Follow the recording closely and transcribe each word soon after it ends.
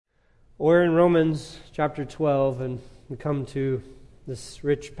We're in Romans chapter 12, and we come to this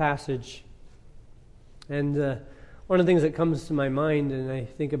rich passage. And one of the things that comes to my mind, and I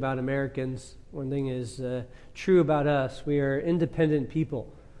think about Americans, one thing is true about us. We are independent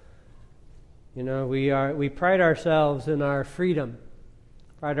people. You know, we pride ourselves in our freedom,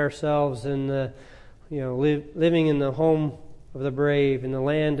 pride ourselves in living in the home of the brave, in the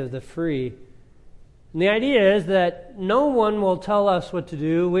land of the free. And the idea is that no one will tell us what to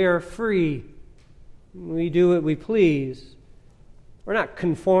do. We are free. We do what we please. We're not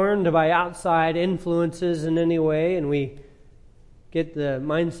conformed by outside influences in any way, and we get the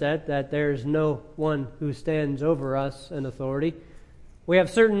mindset that there's no one who stands over us in authority. We have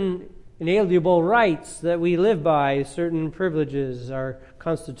certain inalienable rights that we live by, certain privileges. Our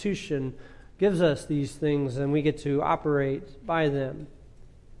Constitution gives us these things, and we get to operate by them.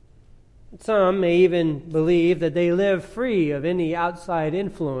 Some may even believe that they live free of any outside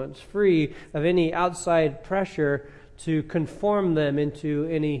influence, free of any outside pressure to conform them into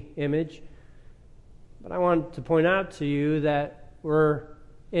any image. But I want to point out to you that we're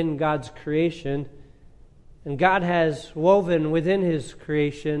in God's creation, and God has woven within His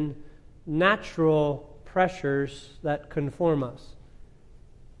creation natural pressures that conform us.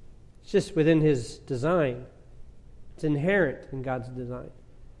 It's just within His design. It's inherent in God's design.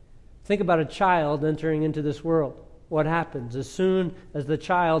 Think about a child entering into this world. What happens? As soon as the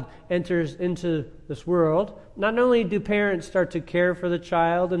child enters into this world, not only do parents start to care for the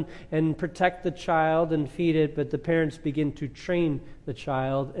child and protect the child and feed it, but the parents begin to train the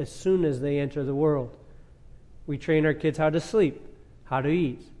child as soon as they enter the world. We train our kids how to sleep, how to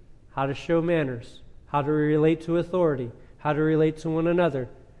eat, how to show manners, how to relate to authority, how to relate to one another.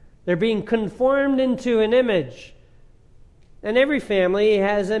 They're being conformed into an image. And every family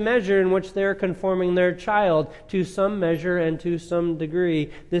has a measure in which they're conforming their child to some measure and to some degree.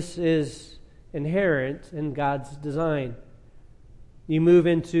 This is inherent in God's design. You move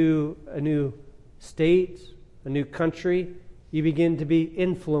into a new state, a new country, you begin to be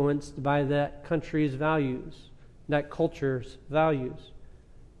influenced by that country's values, that culture's values.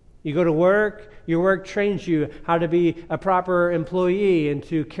 You go to work, your work trains you how to be a proper employee and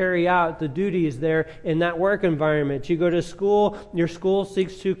to carry out the duties there in that work environment. You go to school, your school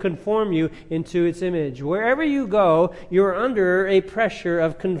seeks to conform you into its image. Wherever you go, you're under a pressure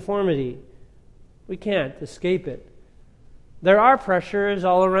of conformity. We can't escape it. There are pressures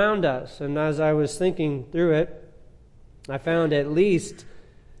all around us, and as I was thinking through it, I found at least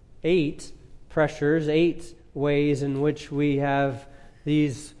 8 pressures, 8 ways in which we have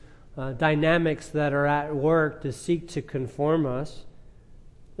these dynamics that are at work to seek to conform us.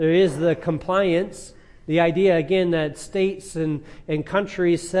 There is the compliance, the idea again that states and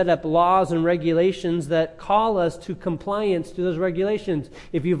countries set up laws and regulations that call us to compliance to those regulations.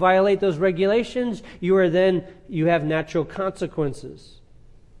 If you violate those regulations, you have natural consequences.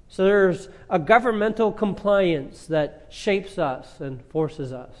 So there's a governmental compliance that shapes us and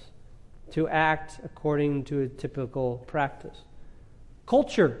forces us to act according to a typical practice.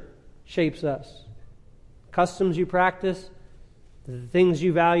 Culture shapes us. Customs you practice, the things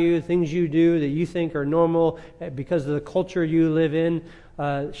you value, things you do that you think are normal because of the culture you live in,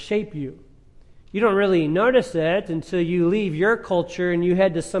 shape you. You don't really notice it until you leave your culture and you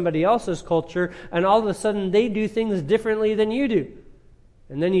head to somebody else's culture, and all of a sudden they do things differently than you do.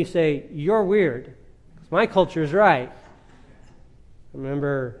 And then you say, you're weird, because my culture is right. I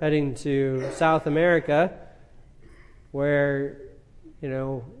remember heading to South America where,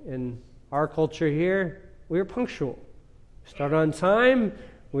 in our culture here, we're punctual. Start on time.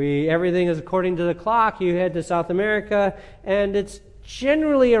 Everything is according to the clock. You head to South America, and it's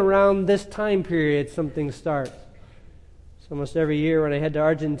generally around this time period something starts. So almost every year when I head to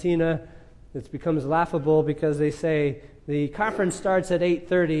Argentina, it becomes laughable because they say, the conference starts at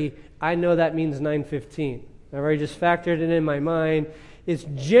 8:30. I know that means 9:15. I've already just factored it in my mind. It's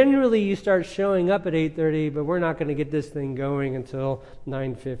generally you start showing up at 8:30, but we're not going to get this thing going until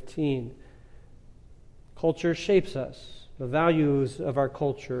 9:15. Culture shapes us. The values of our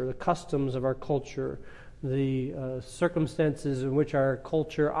culture, the customs of our culture, the circumstances in which our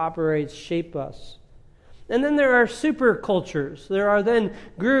culture operates shape us. And then there are super cultures. There are then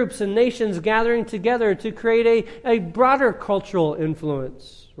groups and nations gathering together to create a broader cultural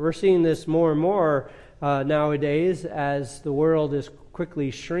influence. We're seeing this more and more nowadays as the world is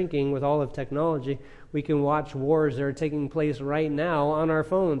quickly shrinking with all of technology. We can watch wars that are taking place right now on our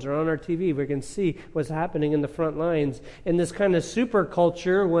phones or on our TV. We can see what's happening in the front lines. In this kind of super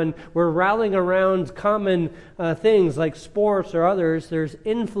culture, when we're rallying around common things like sports or others, there's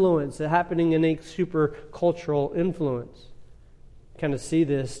influence happening in a super cultural influence. kind of see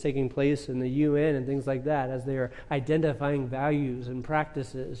this taking place in the UN and things like that as they are identifying values and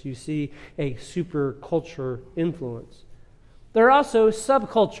practices. You see a super culture influence. There are also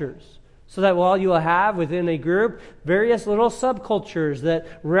subcultures, so that while you will have within a group various little subcultures that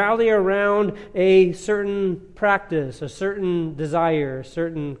rally around a certain practice, a certain desire, a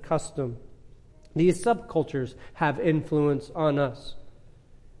certain custom. These subcultures have influence on us.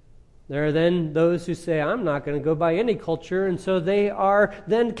 There are then those who say, I'm not going to go by any culture, and so they are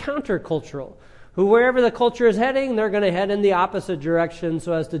then countercultural, who wherever the culture is heading, they're going to head in the opposite direction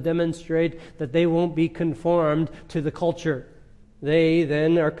so as to demonstrate that they won't be conformed to the culture. They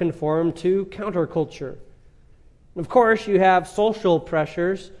then are conformed to counterculture. Of course, you have social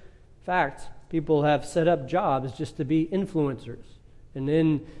pressures. In fact, people have set up jobs just to be influencers. And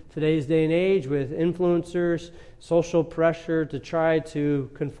in today's day and age, with influencers, social pressure to try to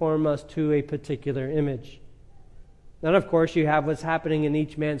conform us to a particular image. Then, of course, you have what's happening in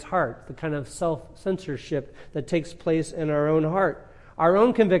each man's heart, the kind of self-censorship that takes place in our own heart. Our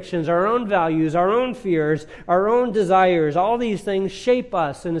own convictions, our own values, our own fears, our own desires, all these things shape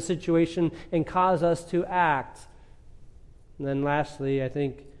us in a situation and cause us to act. And then lastly, I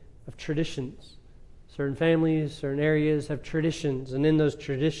think of traditions. Certain families, certain areas have traditions, and in those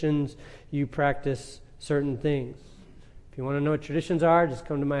traditions, you practice certain things. If you want to know what traditions are, just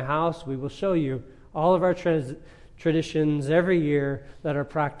come to my house. We will show you all of our traditions every year that are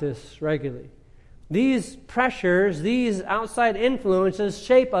practiced regularly. These pressures, these outside influences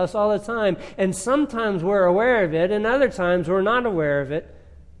shape us all the time, and sometimes we're aware of it, and other times we're not aware of it.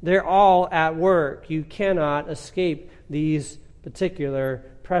 They're all at work. You cannot escape these particular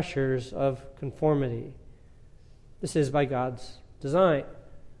pressures of conformity. This is by God's design,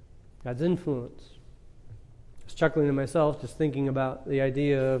 God's influence. I was chuckling to myself just thinking about the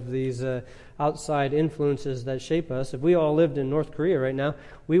idea of these outside influences that shape us. If we all lived in North Korea right now,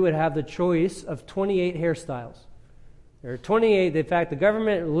 we would have the choice of 28 hairstyles. There are 28. In fact, the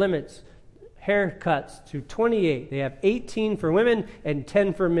government limits haircuts to 28. They have 18 for women and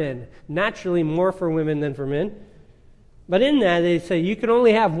 10 for men. Naturally, more for women than for men. But in that, they say you can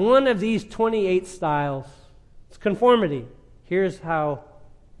only have one of these 28 styles. It's conformity. Here's how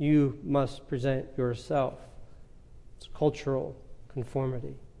you must present yourself. It's cultural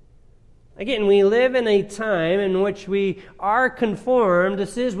conformity. Again, we live in a time in which we are conformed.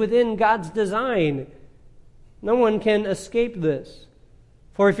 This is within God's design. No one can escape this.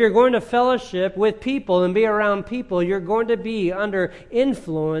 For if you're going to fellowship with people and be around people, you're going to be under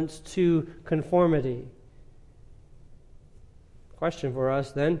influence to conformity. Question for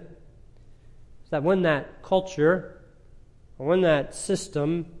us then is that when that culture, or when that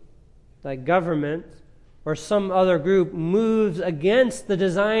system, that government, or some other group moves against the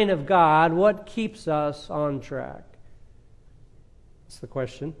design of God, what keeps us on track? That's the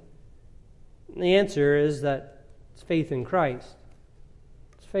question. And the answer is that it's faith in Christ.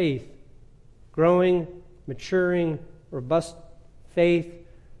 It's faith. Growing, maturing, robust faith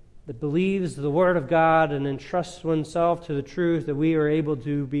that believes the Word of God and entrusts oneself to the truth that we are able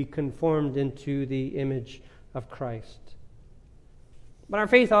to be conformed into the image of Christ. But our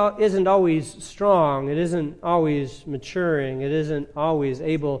faith isn't always strong. It isn't always maturing. It isn't always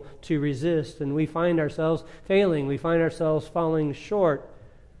able to resist. And we find ourselves failing. We find ourselves falling short.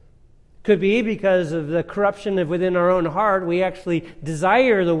 Could be because of the corruption of within our own heart. We actually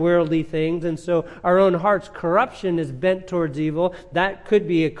desire the worldly things, and so our own heart's corruption is bent towards evil. That could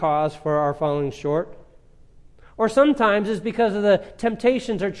be a cause for our falling short. Or sometimes it's because of the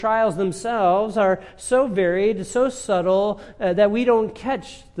temptations or trials themselves are so varied, so subtle, that we don't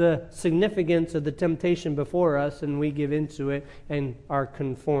catch the significance of the temptation before us, and we give into it and are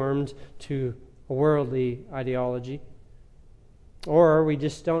conformed to a worldly ideology. Or we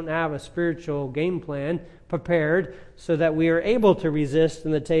just don't have a spiritual game plan prepared so that we are able to resist in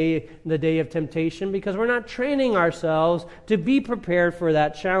the day of temptation because we're not training ourselves to be prepared for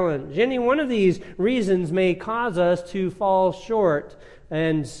that challenge. Any one of these reasons may cause us to fall short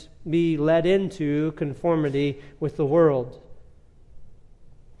and be led into conformity with the world.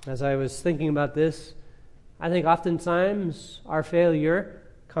 As I was thinking about this, I think oftentimes our failure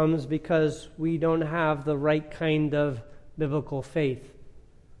comes because we don't have the right kind of biblical faith.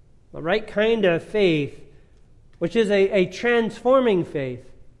 The right kind of faith, which is a transforming faith.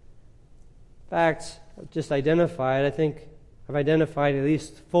 In fact, I've identified at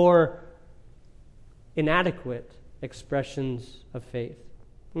least 4 inadequate expressions of faith.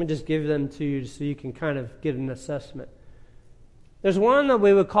 Let me just give them to you so you can kind of get an assessment. There's one that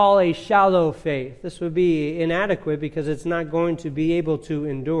we would call a shallow faith. This would be inadequate because it's not going to be able to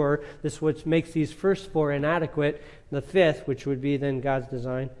endure. This is what makes these first four inadequate. The fifth, which would be then God's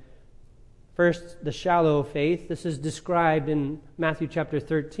design. First, the shallow faith. This is described in Matthew chapter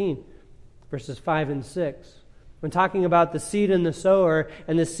 13, verses 5 and 6. When talking about the seed and the sower,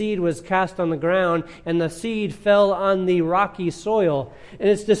 and the seed was cast on the ground, and the seed fell on the rocky soil. And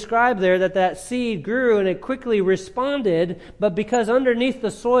it's described there that seed grew and it quickly responded, but because underneath the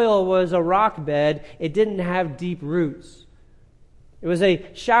soil was a rock bed, it didn't have deep roots. It was a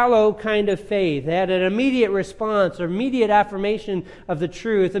shallow kind of faith. They had an immediate response or immediate affirmation of the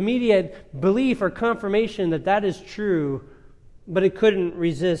truth, immediate belief or confirmation that is true, but it couldn't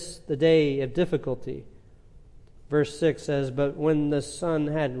resist the day of difficulty. Verse 6 says, "But when the sun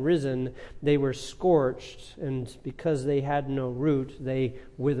had risen, they were scorched, and because they had no root, they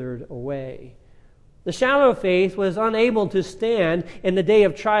withered away." The shallow faith was unable to stand in the day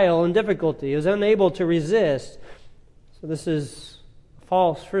of trial and difficulty. It was unable to resist. So this is a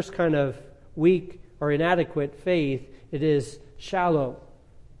false, first kind of weak or inadequate faith. It is shallow,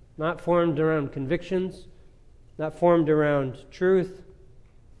 not formed around convictions, not formed around truth,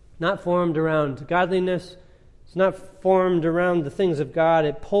 not formed around godliness. It's not formed around the things of God.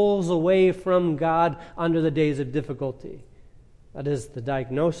 It pulls away from God under the days of difficulty. That is the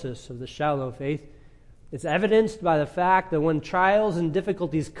diagnosis of the shallow faith. It's evidenced by the fact that when trials and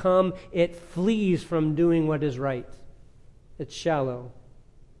difficulties come, it flees from doing what is right. It's shallow.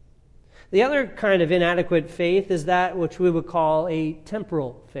 The other kind of inadequate faith is that which we would call a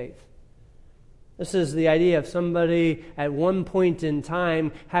temporal faith. This is the idea of somebody at one point in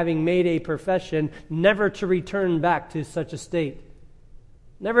time having made a profession never to return back to such a state.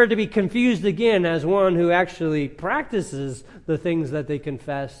 Never to be confused again as one who actually practices the things that they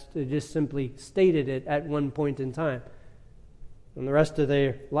confess. They just simply stated it at one point in time. And the rest of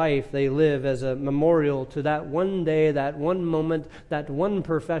their life they live as a memorial to that one day, that one moment, that one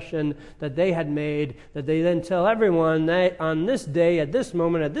profession that they had made, that they then tell everyone that on this day, at this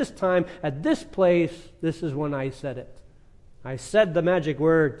moment, at this time, at this place, this is when I said it. I said the magic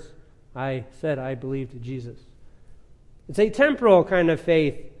words. I said I believed in Jesus. It's a temporal kind of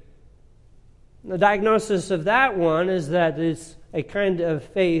faith. The diagnosis of that one is that it's a kind of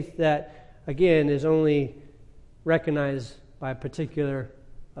faith that, again, is only recognized by a particular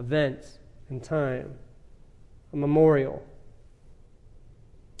event and time, a memorial.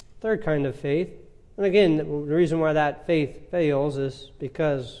 Third kind of faith, and again, the reason why that faith fails is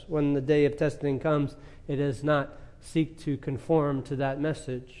because when the day of testing comes, it does not seek to conform to that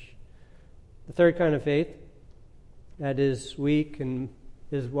message. The third kind of faith that is weak and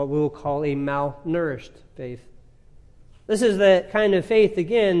is what we will call a malnourished faith. This is the kind of faith,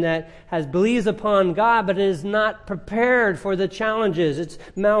 again, that believes upon God, but is not prepared for the challenges. It's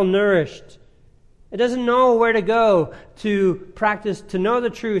malnourished. It doesn't know where to go to practice, to know the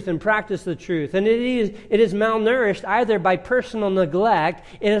truth and practice the truth. And it is malnourished either by personal neglect.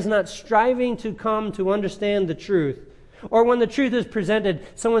 It is not striving to come to understand the truth. Or when the truth is presented,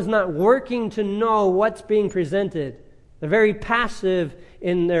 someone's not working to know what's being presented. They're very passive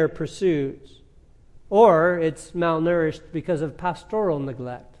in their pursuits. Or it's malnourished because of pastoral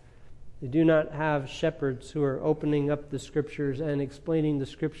neglect. They do not have shepherds who are opening up the Scriptures and explaining the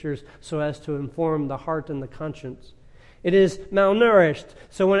Scriptures so as to inform the heart and the conscience. It is malnourished.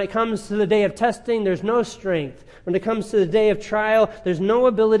 So when it comes to the day of testing, there's no strength. When it comes to the day of trial, there's no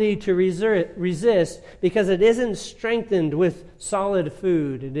ability to resist because it isn't strengthened with solid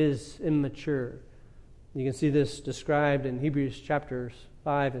food. It is immature. You can see this described in Hebrews chapters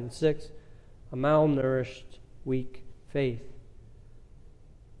 5 and 6. A malnourished, weak faith.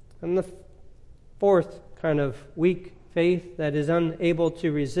 And the fourth kind of weak faith that is unable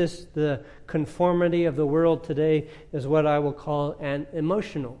to resist the conformity of the world today is what I will call an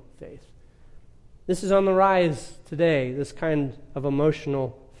emotional faith. This is on the rise today, this kind of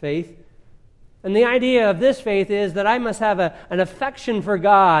emotional faith. And the idea of this faith is that I must have an affection for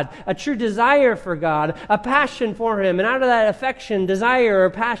God, a true desire for God, a passion for Him. And out of that affection, desire, or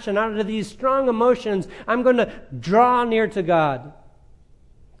passion, out of these strong emotions, I'm going to draw near to God,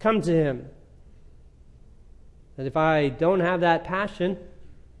 come to Him. And if I don't have that passion,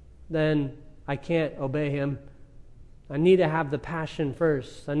 then I can't obey Him. I need to have the passion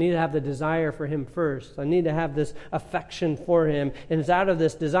first. I need to have the desire for Him first. I need to have this affection for Him. And it's out of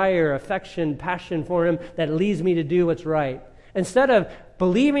this desire, affection, passion for Him that leads me to do what's right. Instead of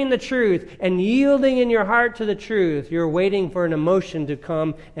believing the truth and yielding in your heart to the truth, you're waiting for an emotion to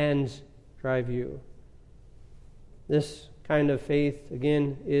come and drive you. This kind of faith,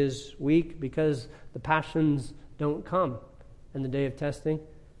 again, is weak because the passions don't come. in the day of testing.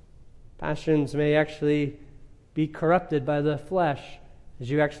 Passions may actually be corrupted by the flesh, as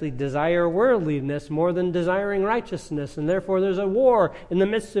you actually desire worldliness more than desiring righteousness, and therefore there's a war in the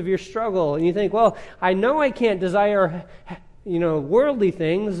midst of your struggle. And you think, well, I know I can't desire worldly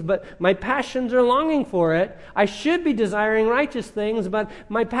things, but my passions are longing for it. I should be desiring righteous things, but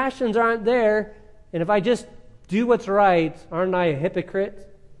my passions aren't there. And if I just do what's right, aren't I a hypocrite?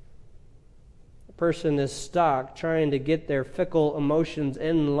 A person is stuck trying to get their fickle emotions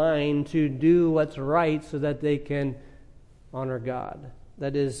in line to do what's right so that they can honor God.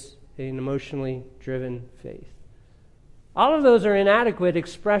 That is an emotionally driven faith. All of those are inadequate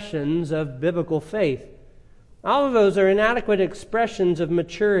expressions of biblical faith. All of those are inadequate expressions of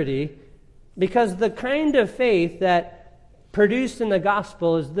maturity, because the kind of faith that produced in the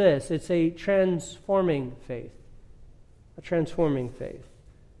gospel is this. It's a transforming faith. A transforming faith.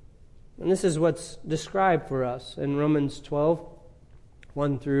 And this is what's described for us in Romans 12,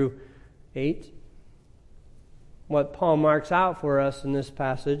 1 through 8. What Paul marks out for us in this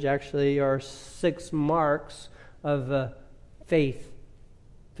passage actually are 6 marks of a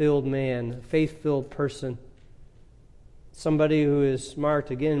faith-filled man, a faith-filled person. Somebody who is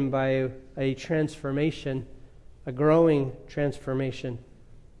marked again by a transformation, a growing transformation.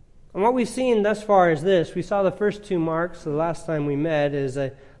 And what we've seen thus far is this. We saw the first 2 marks the last time we met is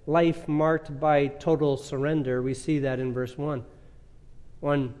a life marked by total surrender. We see that in verse 1.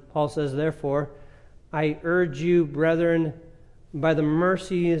 When Paul says, therefore, I urge you, brethren, by the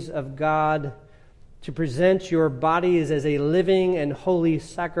mercies of God, to present your bodies as a living and holy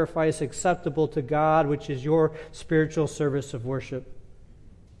sacrifice acceptable to God, which is your spiritual service of worship.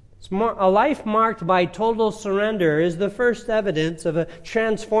 A life marked by total surrender is the first evidence of a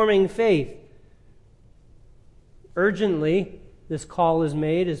transforming faith. Urgently, this call is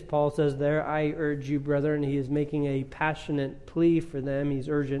made, as Paul says there, I urge you, brethren. He is making a passionate plea for them. He's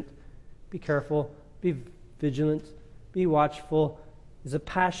urgent. Be careful. Be vigilant. Be watchful. It's a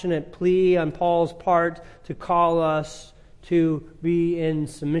passionate plea on Paul's part to call us to be in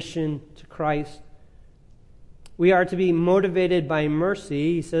submission to Christ. We are to be motivated by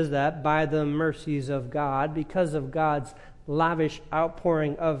mercy, he says that, by the mercies of God. Because of God's lavish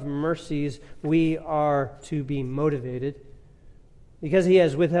outpouring of mercies, we are to be motivated. Because he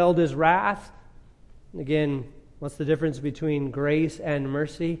has withheld his wrath. Again, what's the difference between grace and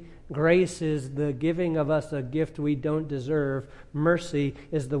mercy? Grace is the giving of us a gift we don't deserve. Mercy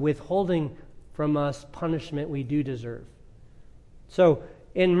is the withholding from us punishment we do deserve. So,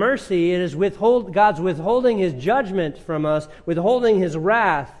 in mercy, it is God's withholding his judgment from us, withholding his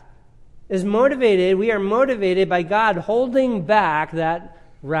wrath. We are motivated by God holding back that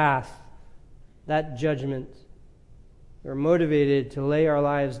wrath, that judgment. We're motivated to lay our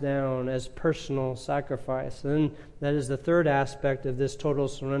lives down as personal sacrifice. And that is the third aspect of this total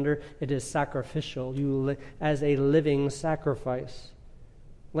surrender. It is sacrificial, as a living sacrifice.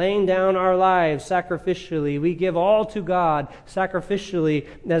 Laying down our lives sacrificially. We give all to God sacrificially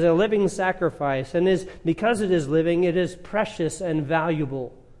as a living sacrifice. And because it is living, it is precious and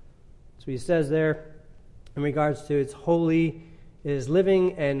valuable. So he says there, in regards to its holy, it is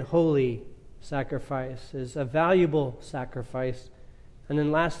living and holy sacrifice, is a valuable sacrifice. And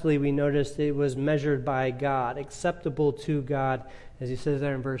then lastly, we noticed it was measured by God, acceptable to God, as he says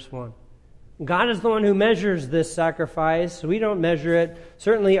there in verse 1. God is the one who measures this sacrifice. We don't measure it.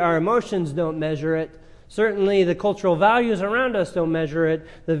 Certainly our emotions don't measure it. Certainly the cultural values around us don't measure it.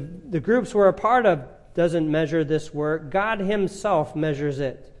 The groups we're a part of doesn't measure this work. God himself measures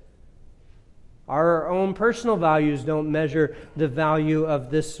it. Our own personal values don't measure the value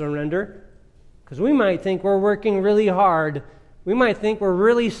of this surrender. Because we might think we're working really hard. We might think we're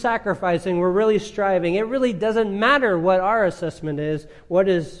really sacrificing, we're really striving. It really doesn't matter what our assessment is. What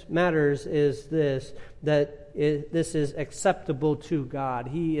matters is this, that this is acceptable to God.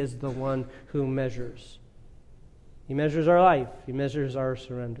 He is the one who measures. He measures our life. He measures our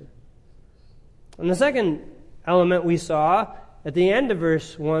surrender. And the second element we saw at the end of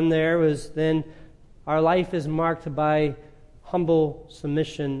verse 1 there was then our life is marked by humble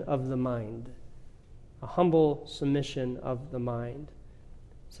submission of the mind. A humble submission of the mind.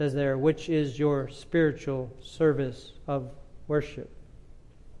 It says there, which is your spiritual service of worship.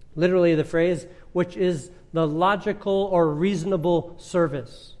 Literally the phrase, which is the logical or reasonable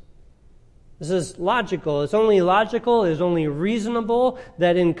service. This is logical. It's only logical, it's only reasonable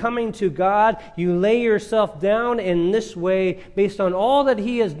that in coming to God, you lay yourself down in this way based on all that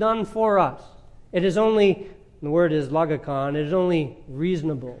he has done for us. It is only, the word is logikon, it is only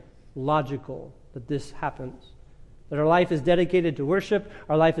reasonable, logical that this happens. That our life is dedicated to worship,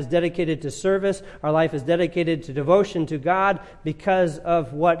 our life is dedicated to service, our life is dedicated to devotion to God because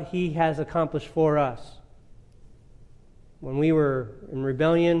of what He has accomplished for us. When we were in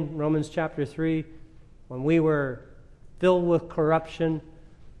rebellion, Romans chapter 3, when we were filled with corruption,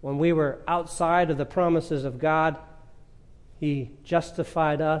 when we were outside of the promises of God, He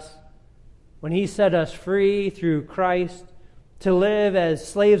justified us. When He set us free through Christ to live as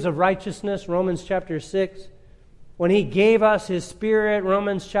slaves of righteousness, Romans chapter 6. When He gave us His Spirit,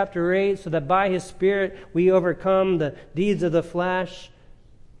 Romans chapter 8, so that by His Spirit we overcome the deeds of the flesh.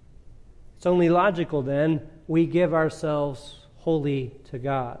 It's only logical then we give ourselves wholly to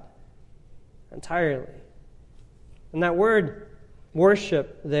God, entirely. And that word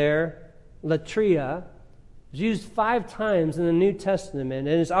worship there, latria, is used 5 times in the New Testament,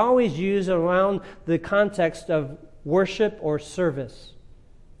 and is always used around the context of worship or service.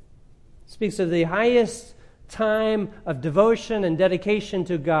 It speaks of the highest time of devotion and dedication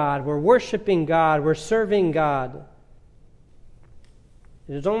to God. We're worshiping God. We're serving God.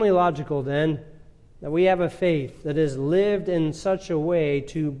 It is only logical then that we have a faith that is lived in such a way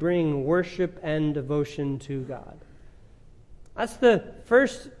to bring worship and devotion to God. That's the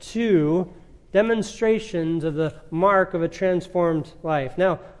first 2 demonstrations of the mark of a transformed life.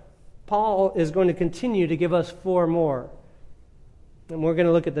 Now, Paul is going to continue to give us 4 more. And we're going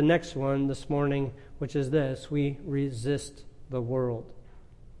to look at the next one this morning, which is this: we resist the world.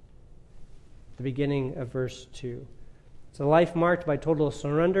 The beginning of verse 2. It's a life marked by total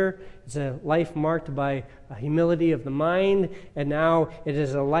surrender. It's a life marked by a humility of the mind. And now it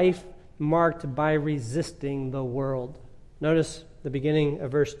is a life marked by resisting the world. Notice the beginning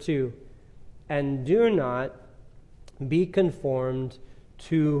of verse 2. And do not be conformed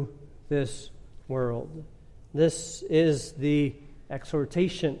to this world. This is the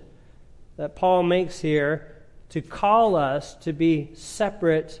exhortation that Paul makes here to call us to be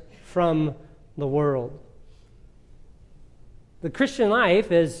separate from the world. The Christian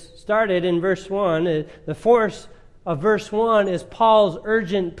life is started in verse 1. The force of verse 1 is Paul's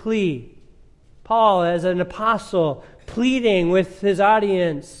urgent plea. Paul, as an apostle, pleading with his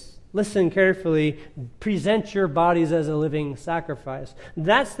audience, listen carefully, present your bodies as a living sacrifice.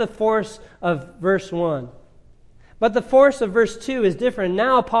 That's the force of verse 1. But the force of verse 2 is different.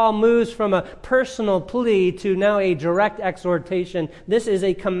 Now Paul moves from a personal plea to now a direct exhortation. This is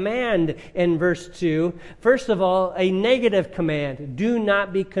a command in verse 2. First of all, a negative command. Do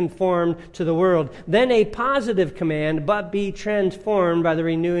not be conformed to the world. Then a positive command, but be transformed by the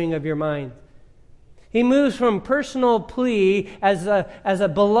renewing of your mind. He moves from personal plea as a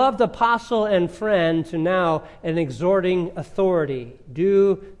beloved apostle and friend to now an exhorting authority.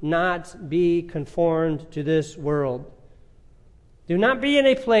 Do not be conformed to this world. Do not be in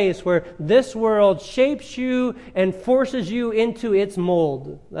a place where this world shapes you and forces you into its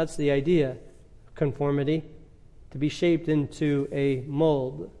mold. That's the idea. Conformity. To be shaped into a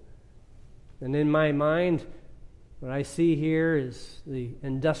mold. And in my mind, what I see here is the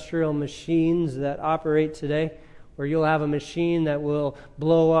industrial machines that operate today, where you'll have a machine that will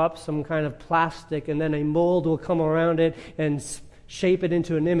blow up some kind of plastic, and then a mold will come around it and shape it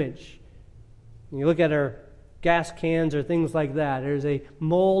into an image. And you look at our gas cans or things like that. There's a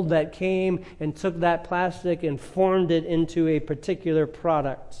mold that came and took that plastic and formed it into a particular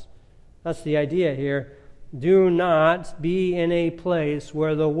product. That's the idea here. Do not be in a place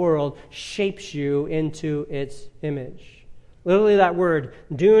where the world shapes you into its image. Literally that word,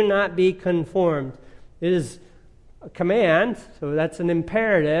 do not be conformed. It is a command, so that's an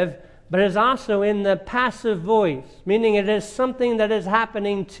imperative, but it's also in the passive voice, meaning it is something that is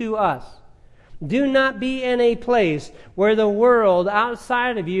happening to us. Do not be in a place where the world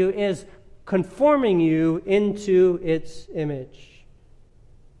outside of you is conforming you into its image.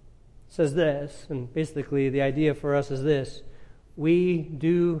 Says this, and basically the idea for us is this: we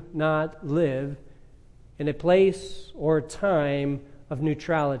do not live in a place or time of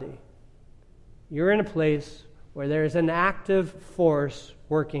neutrality. You're in a place where there is an active force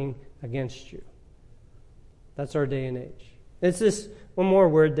working against you. That's our day and age. It's this one more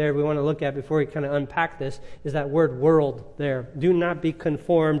word there we want to look at before we kind of unpack this, is that word world there. Do not be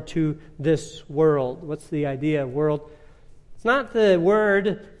conformed to this world. What's the idea of world? It's not the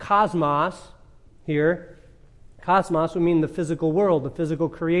word cosmos here. Cosmos would mean the physical world, the physical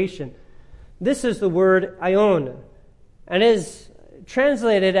creation. This is the word aion, and is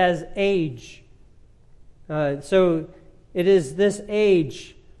translated as age. So it is this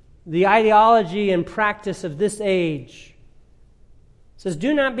age, the ideology and practice of this age. It says,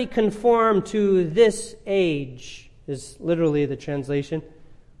 do not be conformed to this age, is literally the translation.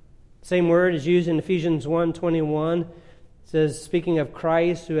 Same word is used in Ephesians 1:21. It says, speaking of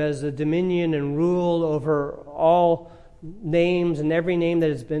Christ, who has a dominion and rule over all names and every name that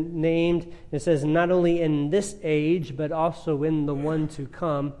has been named. It says, not only in this age, but also in the one to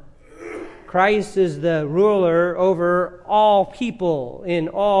come. Christ is the ruler over all people in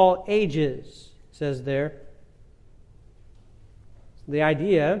all ages, it says there. The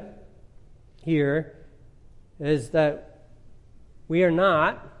idea here is that we are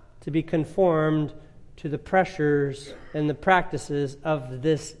not to be conformed to the pressures and the practices of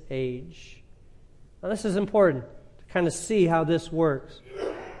this age. Now, this is important to kind of see how this works,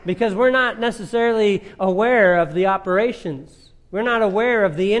 because we're not necessarily aware of the operations. We're not aware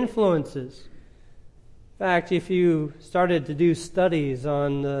of the influences. In fact, if you started to do studies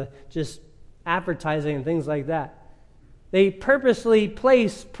on just advertising and things like that, they purposely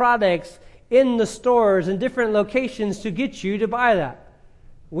place products in the stores in different locations to get you to buy that.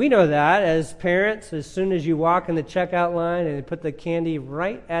 We know that as parents. As soon as you walk in the checkout line and they put the candy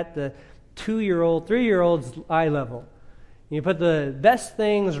right at the 2-year-old, 3-year-old's eye level. You put the best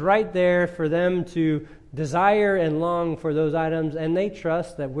things right there for them to desire and long for those items, and they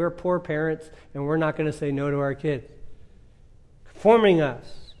trust that we're poor parents and we're not going to say no to our kids. Conforming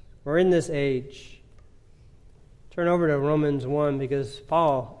us. We're in this age. Turn over to Romans 1, because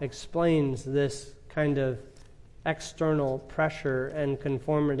Paul explains this kind of external pressure and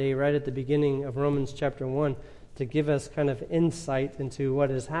conformity right at the beginning of Romans chapter 1 to give us kind of insight into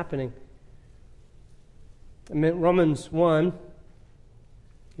what is happening. In Romans 1,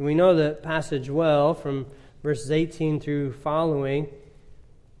 we know the passage well from verses 18 through following.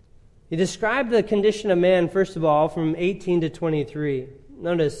 He described the condition of man, first of all, from 18 to 23.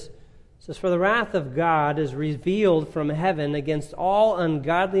 Notice, it says, for the wrath of God is revealed from heaven against all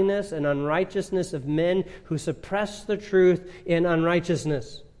ungodliness and unrighteousness of men who suppress the truth in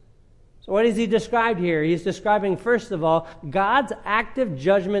unrighteousness. So what is he described here? He's describing, first of all, God's active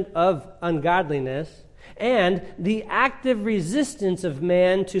judgment of ungodliness and the active resistance of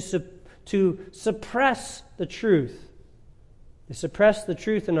man to suppress the truth. They suppress the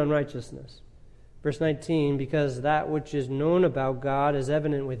truth in unrighteousness. Verse 19, because that which is known about God is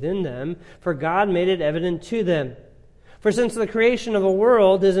evident within them, for God made it evident to them. For since the creation of the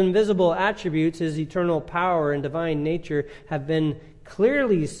world, His invisible attributes, His eternal power and divine nature have been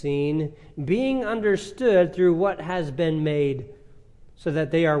clearly seen, being understood through what has been made, so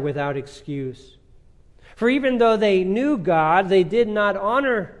that they are without excuse. For even though they knew God, they did not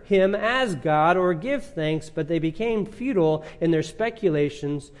honor Him as God or give thanks, but they became futile in their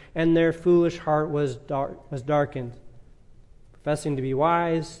speculations, and their foolish heart was darkened. Professing to be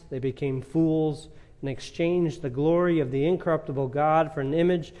wise, they became fools and exchanged the glory of the incorruptible God for an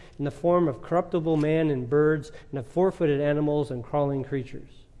image in the form of corruptible man and birds and of four-footed animals and crawling creatures.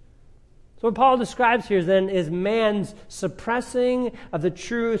 So what Paul describes here then is man's suppressing of the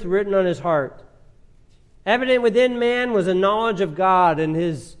truth written on his heart. Evident within man was a knowledge of God and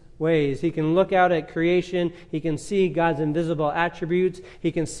His ways. He can look out at creation. He can see God's invisible attributes.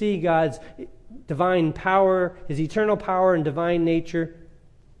 He can see God's divine power, His eternal power and divine nature.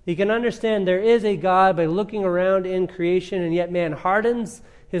 He can understand there is a God by looking around in creation, and yet man hardens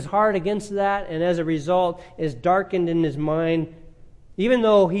his heart against that, and as a result is darkened in his mind. Even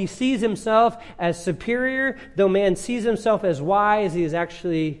though he sees himself as superior, though man sees himself as wise, he is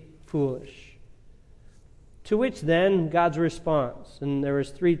actually foolish. To which then God's response, and there was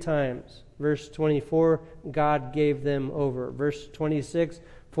 3 times. Verse 24, God gave them over. Verse 26,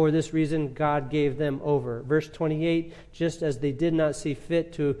 for this reason God gave them over. Verse 28, just as they did not see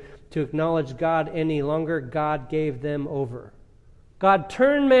fit to acknowledge God any longer, God gave them over. God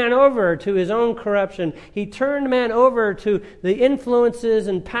turned man over to his own corruption. He turned man over to the influences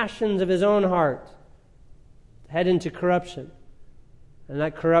and passions of his own heart. Head into corruption. And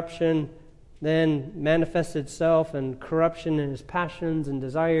that corruption then manifests itself in corruption in his passions and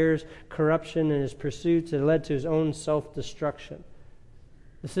desires, corruption in his pursuits. It led to his own self-destruction.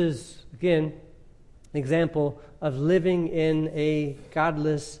 This is, again, an example of living in a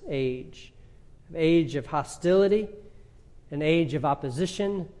godless age. An age of hostility, an age of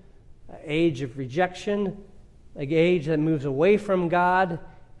opposition, an age of rejection, an age that moves away from God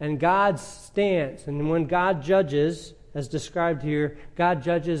and God's stance. And when God judges, as described here, God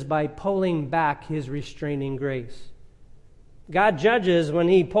judges by pulling back His restraining grace. God judges when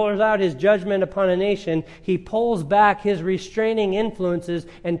He pours out His judgment upon a nation. He pulls back His restraining influences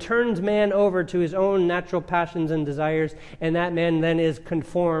and turns man over to his own natural passions and desires, and that man then is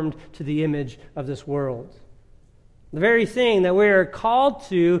conformed to the image of this world. The very thing that we are called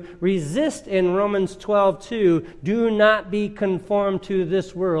to resist in Romans 12:2, do not be conformed to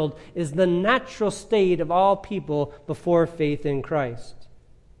this world, is the natural state of all people before faith in Christ.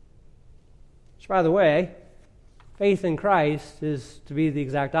 Which, by the way, faith in Christ is to be the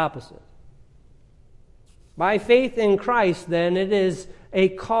exact opposite. By faith in Christ, then, it is a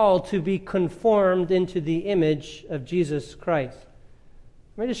call to be conformed into the image of Jesus Christ.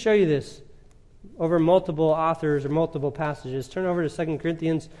 Let me just show you this over multiple authors or multiple passages. Turn over to 2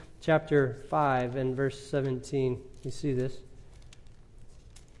 Corinthians chapter 5 and verse 17. You see this?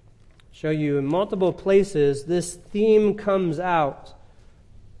 Show you in multiple places this theme comes out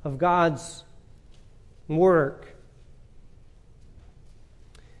of God's work.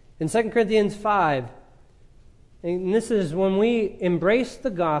 In 2 Corinthians 5, and this is when we embrace the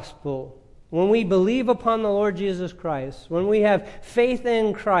gospel, when we believe upon the Lord Jesus Christ, when we have faith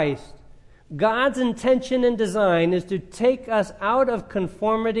in Christ, God's intention and design is to take us out of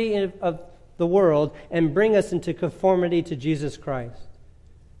conformity of the world and bring us into conformity to Jesus Christ.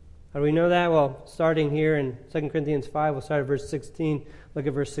 How do we know that? Well, starting here in 2 Corinthians 5, we'll start at verse 16. Look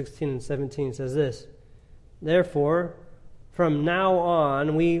at verse 16 and 17. It says this: Therefore, from now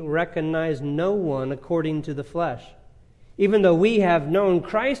on, we recognize no one according to the flesh. Even though we have known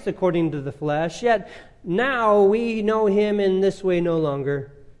Christ according to the flesh, yet now we know him in this way no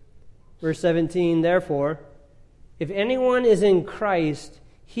longer. Verse 17, therefore, if anyone is in Christ,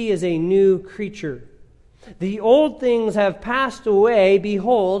 he is a new creature. The old things have passed away.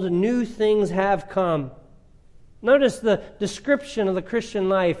 Behold, new things have come. Notice the description of the Christian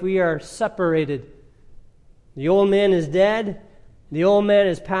life. We are separated. The old man is dead. The old man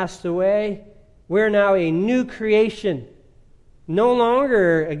has passed away. We're now a new creation. No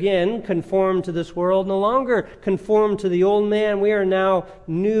longer, again, conformed to this world. No longer conformed to the old man. We are now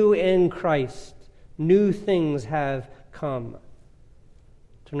new in Christ. New things have come.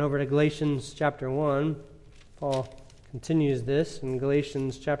 Turn over to Galatians chapter 1. Paul continues this in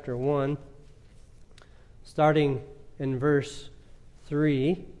Galatians chapter 1, starting in verse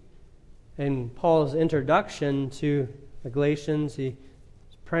 3. In Paul's introduction to the Galatians, he's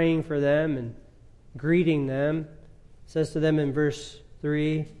praying for them and greeting them. It says to them in verse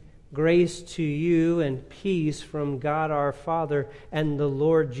 3, grace to you and peace from God our Father and the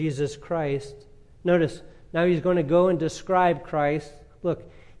Lord Jesus Christ. Notice, now he's going to go and describe Christ.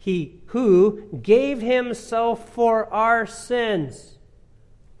 Look, he who gave himself for our sins.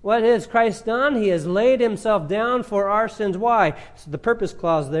 What has Christ done? He has laid himself down for our sins. Why? So the purpose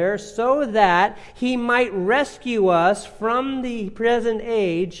clause there, so that he might rescue us from the present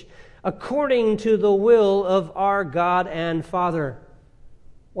age according to the will of our God and Father.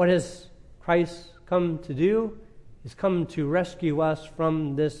 What has Christ come to do? He's come to rescue us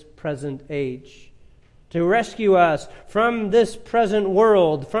from this present age. To rescue us from this present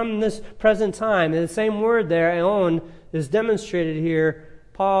world, from this present time. And the same word there, aeon, is demonstrated here.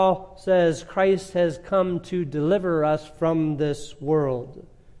 Paul says Christ has come to deliver us from this world.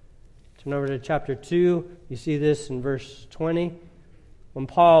 Turn over to chapter 2. You see this in verse 20. When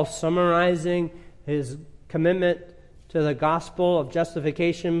Paul's summarizing his commitment to the gospel of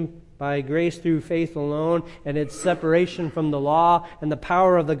justification by grace through faith alone and its separation from the law and the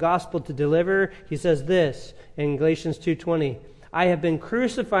power of the gospel to deliver, he says this in Galatians 2:20. I have been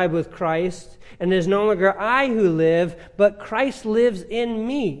crucified with Christ, and it is no longer I who live, but Christ lives in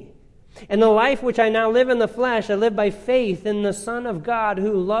me. And the life which I now live in the flesh, I live by faith in the Son of God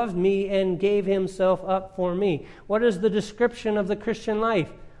who loved me and gave himself up for me. What is the description of the Christian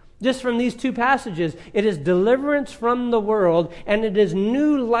life? Just from these two passages, it is deliverance from the world, and it is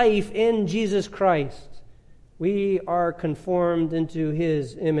new life in Jesus Christ. We are conformed into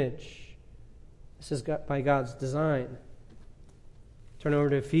his image. This is by God's design. Turn over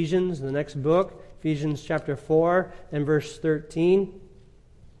to Ephesians, the next book, Ephesians chapter 4 and verse 13.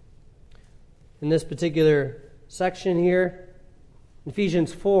 In this particular section here,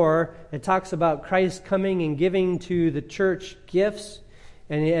 Ephesians 4, it talks about Christ coming and giving to the church gifts.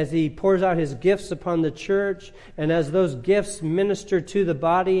 And as he pours out his gifts upon the church, and as those gifts minister to the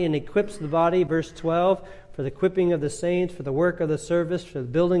body and equips the body, verse 12, for the equipping of the saints, for the work of the service, for the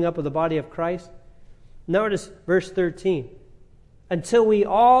building up of the body of Christ. Notice verse 13. Until we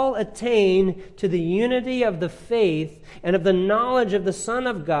all attain to the unity of the faith and of the knowledge of the Son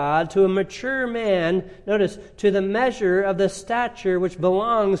of God, to a mature man, notice, to the measure of the stature which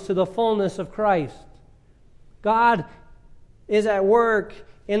belongs to the fullness of Christ. God is at work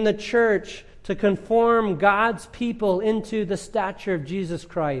in the church to conform God's people into the stature of Jesus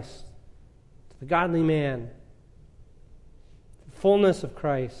Christ, the godly man, the fullness of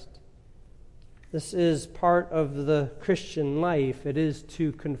Christ. This is part of the Christian life. It is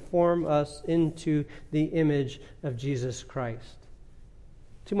to conform us into the image of Jesus Christ.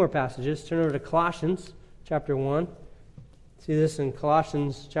 Two more passages. Turn over to Colossians chapter 1. See this in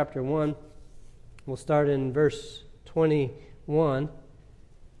Colossians chapter 1. We'll start in verse 21.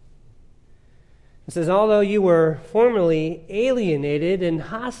 It says, although you were formerly alienated and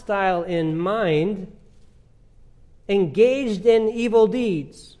hostile in mind, engaged in evil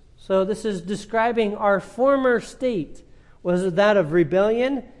deeds. So this is describing our former state. Was it that of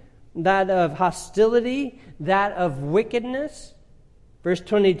rebellion, that of hostility, that of wickedness? Verse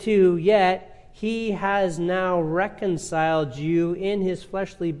 22, yet he has now reconciled you in his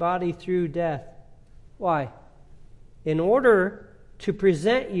fleshly body through death. Why? In order to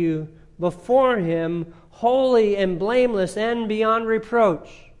present you before him holy and blameless and beyond reproach.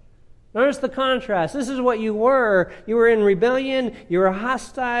 Notice the contrast. This is what you were. You were in rebellion. You were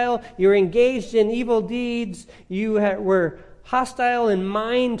hostile. You were engaged in evil deeds. You were hostile in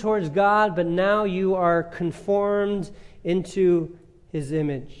mind towards God, but now you are conformed into his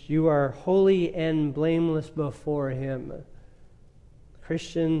image. You are holy and blameless before him.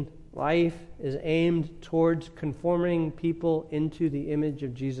 Christian life is aimed towards conforming people into the image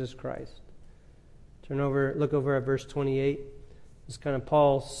of Jesus Christ. Look over at verse 28. This is kind of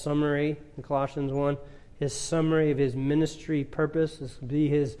Paul's summary in Colossians 1. His summary of his ministry purpose. This will be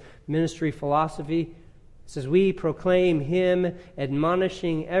his ministry philosophy. It says, we proclaim him,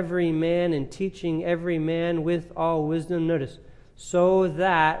 admonishing every man and teaching every man with all wisdom. Notice, so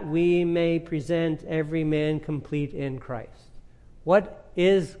that we may present every man complete in Christ. What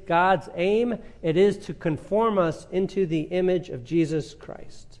is God's aim? It is to conform us into the image of Jesus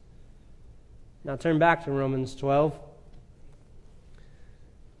Christ. Now turn back to Romans 12.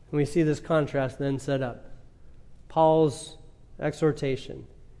 And we see this contrast then set up. Paul's exhortation.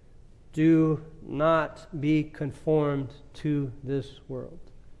 Do not be conformed to this world.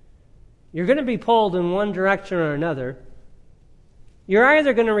 You're going to be pulled in one direction or another. You're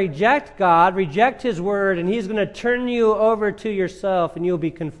either going to reject God, reject his word, and he's going to turn you over to yourself and you'll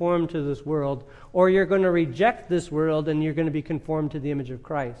be conformed to this world, or you're going to reject this world and you're going to be conformed to the image of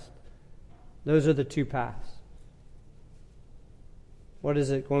Christ. Those are the two paths. What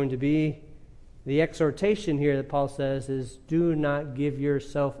is it going to be? The exhortation here that Paul says is, do not give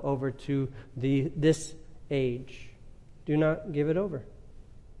yourself over to this age. Do not give it over.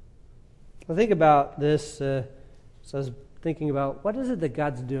 Well, think about this. So I was thinking about, what is it that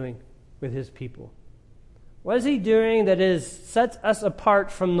God's doing with his people? What is he doing that sets us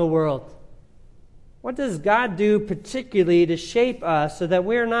apart from the world? What does God do particularly to shape us so that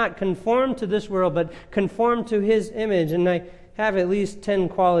we're not conformed to this world, but conformed to his image? And I have at least 10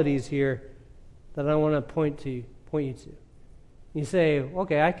 qualities here that I want to point you to. You say,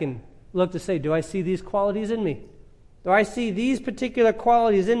 okay, I can look to say, do I see these qualities in me? Do I see these particular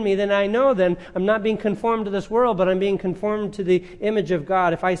qualities in me? Then I know then I'm not being conformed to this world, but I'm being conformed to the image of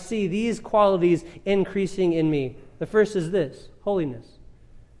God. If I see these qualities increasing in me. The first is this, holiness.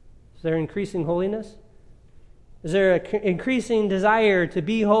 Is there increasing holiness? Is there an increasing desire to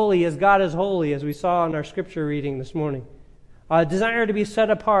be holy as God is holy, as we saw in our scripture reading this morning? A desire to be set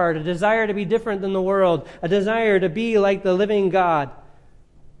apart, a desire to be different than the world, a desire to be like the living God.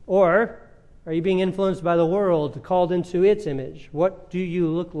 Or are you being influenced by the world, called into its image? What do you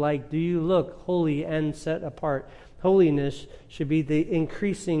look like? Do you look holy and set apart? Holiness should be the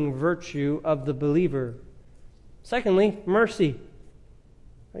increasing virtue of the believer. Secondly, mercy.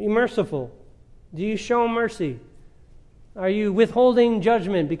 Are you merciful? Do you show mercy? Are you withholding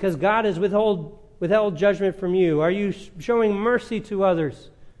judgment because God has withheld judgment from you? Are you showing mercy to others?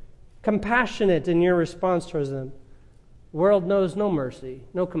 Compassionate in your response towards them? The world knows no mercy,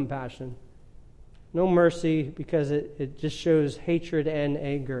 no compassion. No mercy because it just shows hatred and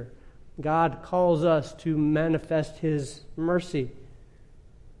anger. God calls us to manifest his mercy.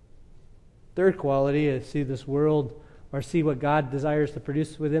 Third quality, to see this world or see what God desires to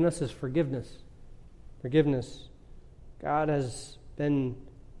produce within us, is forgiveness. Forgiveness. God has been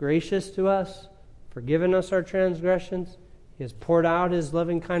gracious to us, forgiven us our transgressions. He has poured out his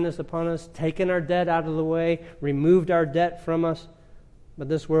loving kindness upon us, taken our debt out of the way, removed our debt from us. But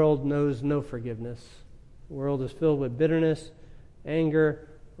this world knows no forgiveness. The world is filled with bitterness, anger,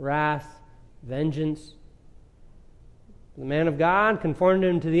 wrath, vengeance. The man of God, conformed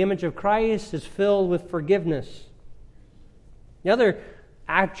into the image of Christ, is filled with forgiveness. The other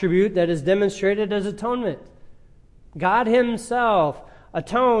attribute that is demonstrated is atonement. God himself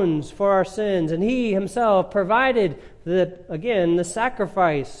atones for our sins, and he himself provided the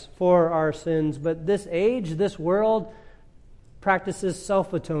sacrifice for our sins. But this age, this world, practices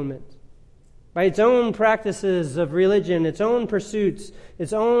self-atonement. by its own practices of religion, its own pursuits,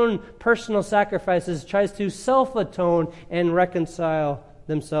 its own personal sacrifices, tries to self-atone and reconcile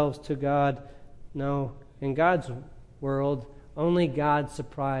themselves to God. No, in God's world, only God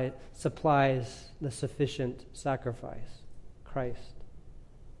supplies the sufficient sacrifice, Christ.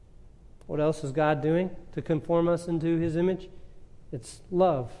 What else is God doing to conform us into His image? It's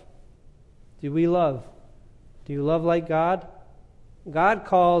love. Do we love? Do you love like God? God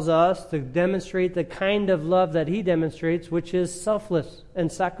calls us to demonstrate the kind of love that He demonstrates, which is selfless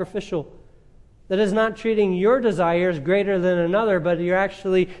and sacrificial. That is not treating your desires greater than another, but you're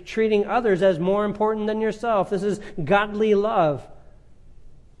actually treating others as more important than yourself. This is godly love.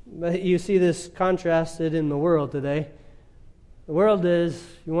 But you see this contrasted in the world today. The world is,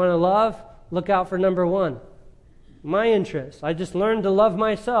 you want to love? Look out for number one. My interests. I just learned to love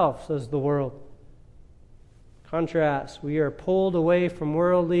myself, says the world. Contrast, we are pulled away from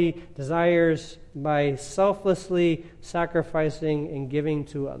worldly desires by selflessly sacrificing and giving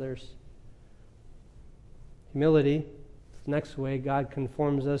to others. Humility, the next way God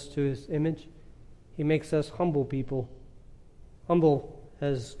conforms us to His image. He makes us humble people. Humble,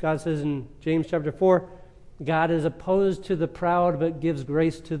 as God says in James chapter 4, God is opposed to the proud but gives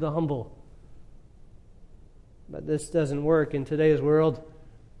grace to the humble. But this doesn't work in today's world.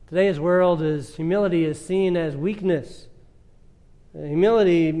 Today's world humility is seen as weakness.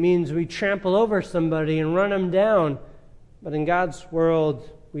 Humility means we trample over somebody and run them down. But in God's world,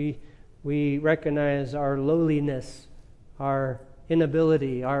 we recognize our lowliness, our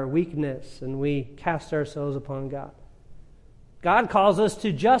inability, our weakness, and we cast ourselves upon God. God calls us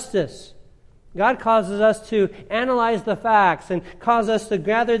to justice. God causes us to analyze the facts and cause us to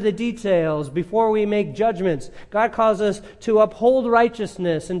gather the details before we make judgments. God calls us to uphold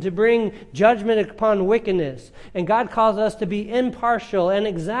righteousness and to bring judgment upon wickedness. And God calls us to be impartial and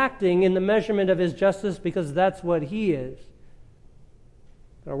exacting in the measurement of His justice because that's what He is.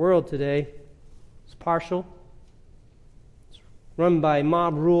 Our world today is partial. It's run by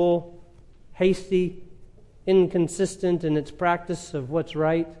mob rule, hasty, inconsistent in its practice of what's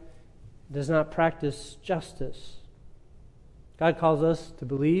right. Does not practice justice. God calls us to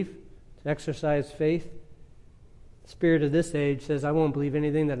believe, to exercise faith. The spirit of this age says, I won't believe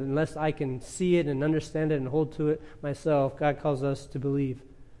anything that unless I can see it and understand it and hold to it myself. God calls us to believe,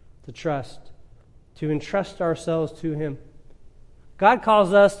 to trust, to entrust ourselves to Him. God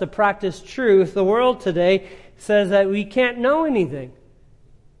calls us to practice truth. The world today says that we can't know anything.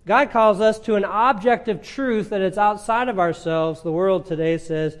 God calls us to an objective truth that is outside of ourselves. The world today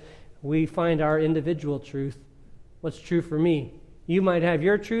says, we find our individual truth. What's true for me? You might have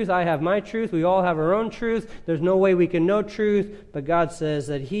your truth, I have my truth, we all have our own truth. There's no way we can know truth, but God says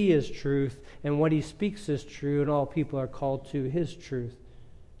that He is truth, and what He speaks is true, and all people are called to His truth.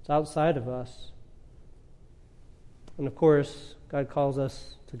 It's outside of us. And of course, God calls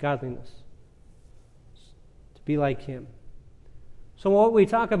us to godliness, to be like Him. So what we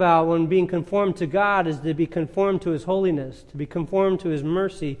talk about when being conformed to God is to be conformed to His holiness, to be conformed to His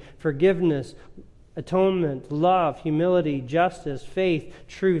mercy, forgiveness, atonement, love, humility, justice, faith,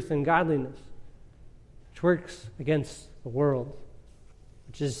 truth, and godliness, which works against the world,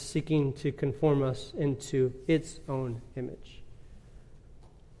 which is seeking to conform us into its own image.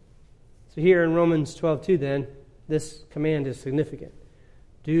 So here in Romans 12:2 then, this command is significant.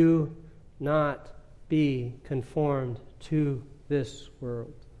 Do not be conformed to this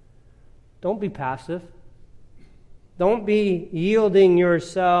world. Don't be passive. Don't be yielding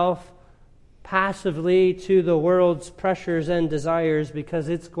yourself passively to the world's pressures and desires because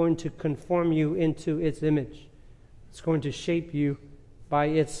it's going to conform you into its image. It's going to shape you by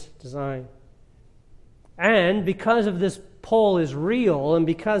its design. And because of this pull is real and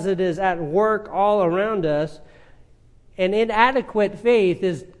because it is at work all around us, an inadequate faith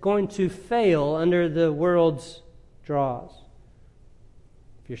is going to fail under the world's draws.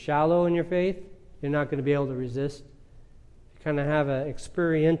 If you're shallow in your faith, you're not going to be able to resist. If you kind of have an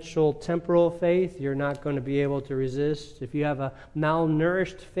experiential temporal faith, you're not going to be able to resist. If you have a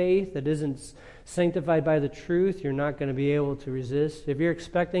malnourished faith that isn't sanctified by the truth, you're not going to be able to resist. If you're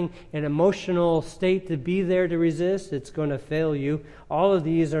expecting an emotional state to be there to resist, it's going to fail you. All of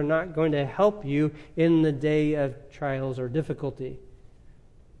these are not going to help you in the day of trials or difficulty.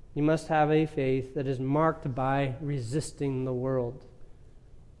 You must have a faith that is marked by resisting the world.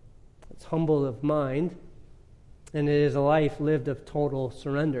 It's humble of mind, and it is a life lived of total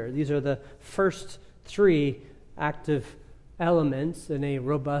surrender. These are the first three active elements in a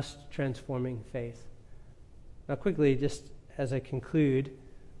robust, transforming faith. Now quickly, just as I conclude,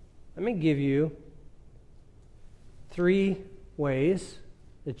 let me give you 3 ways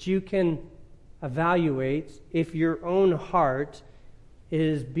that you can evaluate if your own heart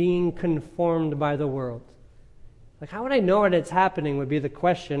is being conformed by the world. Like, how would I know when it's happening would be the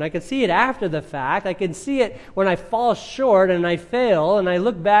question. I could see it after the fact. I can see it when I fall short and I fail, and I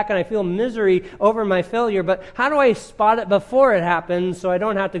look back and I feel misery over my failure. But how do I spot it before it happens so I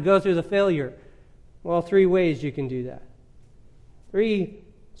don't have to go through the failure? Well, 3 ways you can do that. 3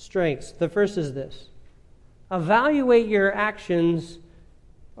 strengths. The first is this. Evaluate your actions,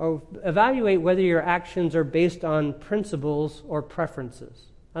 or evaluate whether your actions are based on principles or preferences.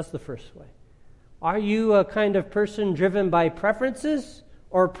 That's the first way. Are you a kind of person driven by preferences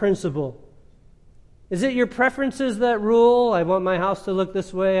or principle? Is it your preferences that rule? I want my house to look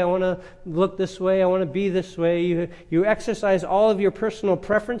this way. I want to look this way. I want to be this way. You exercise all of your personal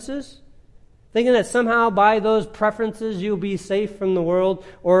preferences, thinking that somehow by those preferences you'll be safe from the world,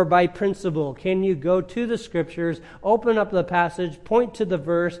 or by principle. Can you go to the Scriptures, open up the passage, point to the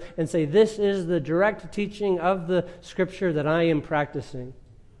verse, and say, this is the direct teaching of the Scripture that I am practicing?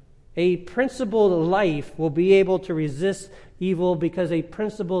 A principled life will be able to resist evil because a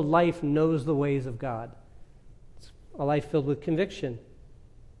principled life knows the ways of God. It's a life filled with conviction.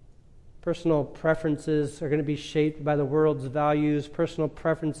 Personal preferences are going to be shaped by the world's values. Personal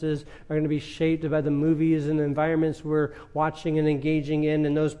preferences are going to be shaped by the movies and environments we're watching and engaging in,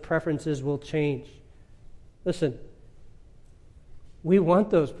 and those preferences will change. Listen, we want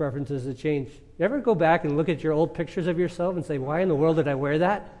those preferences to change. You ever go back and look at your old pictures of yourself and say, why in the world did I wear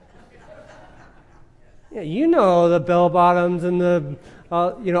that? Yeah, you know the bell bottoms and the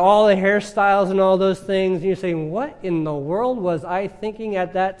all the hairstyles and all those things. And you're saying, what in the world was I thinking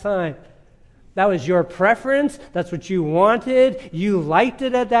at that time? That was your preference. That's what you wanted. You liked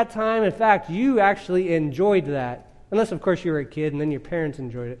it at that time. In fact, you actually enjoyed that. Unless, of course, you were a kid and then your parents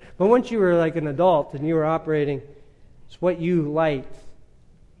enjoyed it. But once you were like an adult and you were operating, it's what you liked.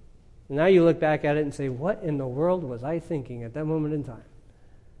 And now you look back at it and say, what in the world was I thinking at that moment in time?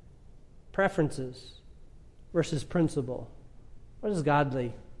 Preferences versus principle. What is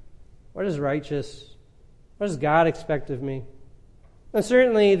godly? What is righteous? What does God expect of me? And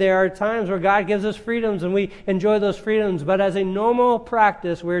certainly there are times where God gives us freedoms and we enjoy those freedoms, but as a normal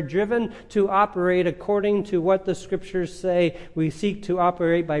practice, we're driven to operate according to what the Scriptures say. We seek to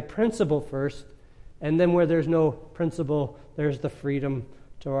operate by principle first, and then where there's no principle, there's the freedom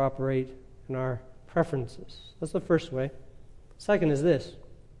to operate in our preferences. That's the first way. Second is this.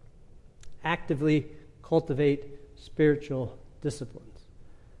 Actively cultivate spiritual disciplines.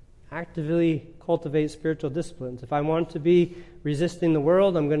 Actively cultivate spiritual disciplines. If I want to be resisting the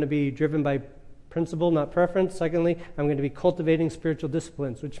world, I'm going to be driven by principle, not preference. Secondly, I'm going to be cultivating spiritual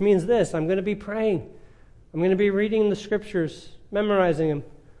disciplines, which means this. I'm going to be praying. I'm going to be reading the Scriptures, memorizing them.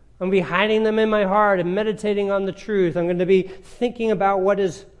 I'm going to be hiding them in my heart and meditating on the truth. I'm going to be thinking about what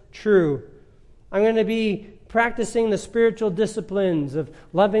is true. I'm going to be practicing the spiritual disciplines of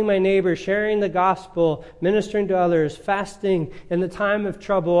loving my neighbor, sharing the gospel, ministering to others, fasting in the time of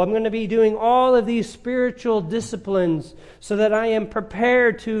trouble. I'm going to be doing all of these spiritual disciplines so that I am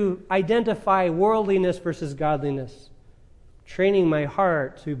prepared to identify worldliness versus godliness, training my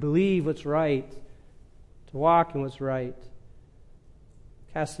heart to believe what's right, to walk in what's right,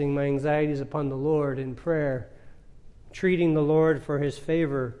 casting my anxieties upon the Lord in prayer, treating the Lord for His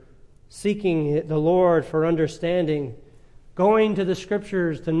favor, seeking the Lord for understanding, going to the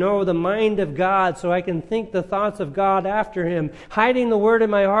Scriptures to know the mind of God so I can think the thoughts of God after Him, hiding the Word in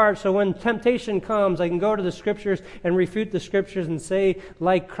my heart so when temptation comes I can go to the Scriptures and refute the Scriptures and say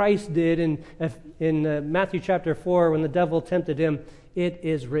like Christ did in Matthew chapter 4 when the devil tempted Him, it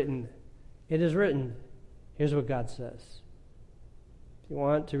is written. It is written. Here's what God says. If you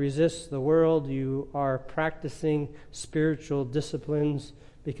want to resist the world, you are practicing spiritual disciplines,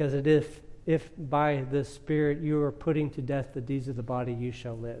 because if by the Spirit you are putting to death the deeds of the body, you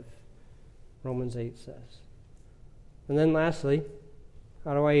shall live. Romans 8 says. And then lastly,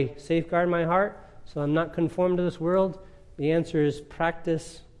 how do I safeguard my heart so I'm not conformed to this world? The answer is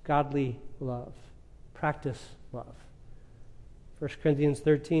practice godly love. Practice love. 1 Corinthians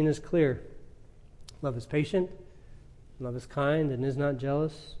 13 is clear. Love is patient, love is kind and is not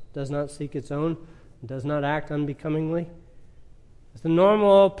jealous, does not seek its own, and does not act unbecomingly. It's the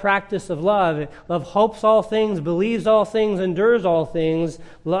normal practice of love. Love hopes all things, believes all things, endures all things.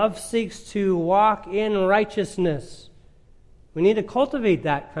 Love seeks to walk in righteousness. We need to cultivate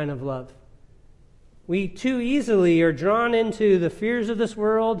that kind of love. We too easily are drawn into the fears of this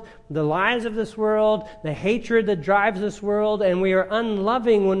world, the lies of this world, the hatred that drives this world, and we are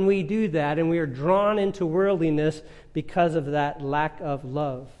unloving when we do that, and we are drawn into worldliness because of that lack of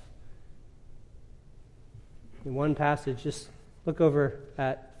love. In one passage, just look over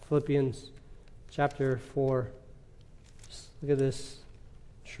at Philippians chapter 4. Just look at this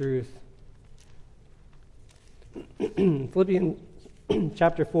truth. Philippians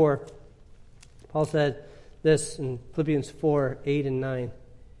chapter 4, Paul said this in Philippians 4, 8 and 9.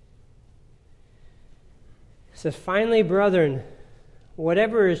 He says, "Finally, brethren,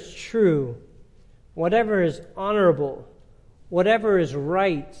 whatever is true, whatever is honorable, whatever is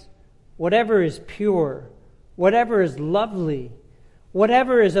right, whatever is pure, whatever is lovely,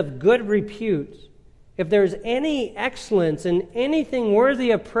 whatever is of good repute, if there is any excellence and anything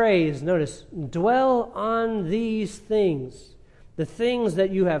worthy of praise," notice, "dwell on these things. The things that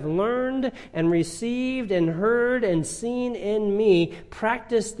you have learned and received and heard and seen in me,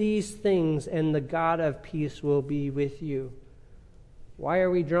 practice these things, and the God of peace will be with you." Why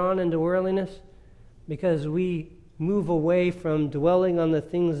are we drawn into worldliness? Because we move away from dwelling on the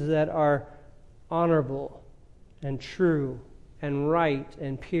things that are honorable and true and right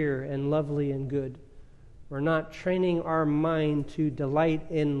and pure and lovely and good. We're not training our mind to delight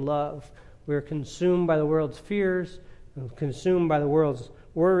in love. We're consumed by the world's fears, consumed by the world's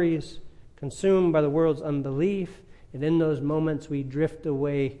worries, consumed by the world's unbelief, and in those moments we drift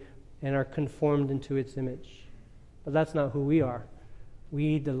away and are conformed into its image. But that's not who we are.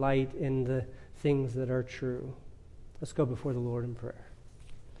 We delight in the things that are true. Let's go before the Lord in prayer.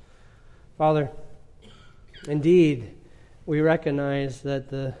 Father, indeed, we recognize that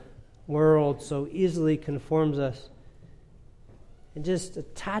the world so easily conforms us. It just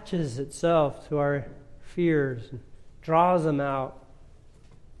attaches itself to our fears and draws them out,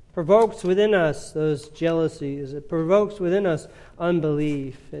 provokes within us those jealousies. It provokes within us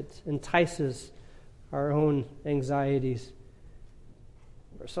unbelief. It entices our own anxieties.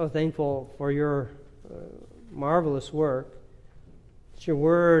 We're so thankful for your marvelous work. That your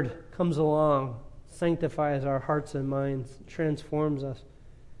word comes along, sanctifies our hearts and minds, transforms us.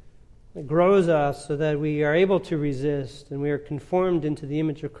 It grows us so that we are able to resist and we are conformed into the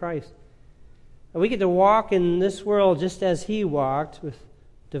image of Christ. And we get to walk in this world just as he walked, with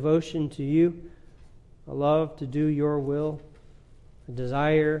devotion to you, a love to do your will, a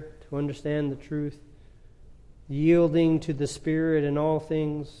desire to understand the truth, yielding to the Spirit in all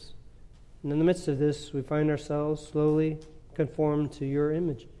things. And in the midst of this, we find ourselves slowly conformed to your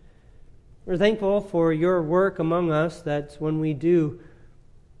image. We're thankful for your work among us, that when we do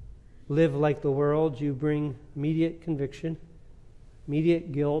live like the world, you bring immediate conviction,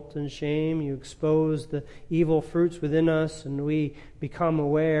 immediate guilt and shame. You expose the evil fruits within us, and we become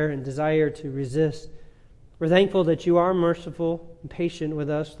aware and desire to resist. We're thankful that you are merciful and patient with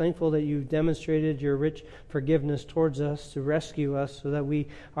us, thankful that you've demonstrated your rich forgiveness towards us to rescue us so that we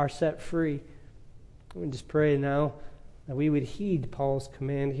are set free. We just pray now that we would heed Paul's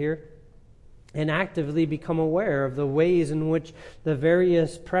command here and actively become aware of the ways in which the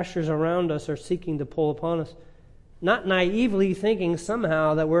various pressures around us are seeking to pull upon us. Not naively thinking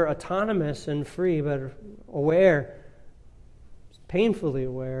somehow that we're autonomous and free, but aware, painfully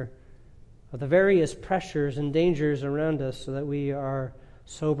aware of the various pressures and dangers around us so that we are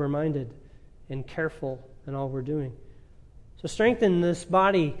sober-minded and careful in all we're doing. So strengthen this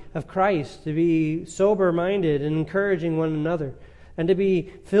body of Christ to be sober-minded and encouraging one another, and to be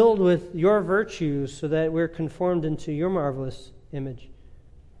filled with your virtues so that we're conformed into your marvelous image,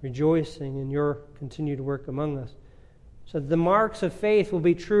 rejoicing in your continued work among us. So the marks of faith will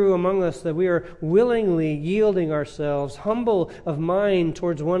be true among us, that we are willingly yielding ourselves, humble of mind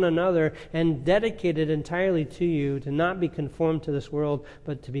towards one another, and dedicated entirely to you, to not be conformed to this world,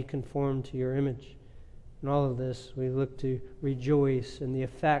 but to be conformed to your image. In all of this, we look to rejoice in the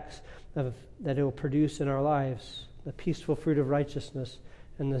effects that it will produce in our lives, the peaceful fruit of righteousness,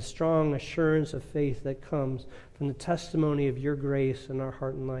 and the strong assurance of faith that comes from the testimony of your grace in our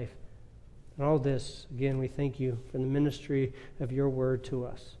heart and life. And all this, again, we thank you for the ministry of your word to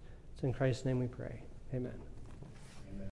us. It's in Christ's name we pray. Amen.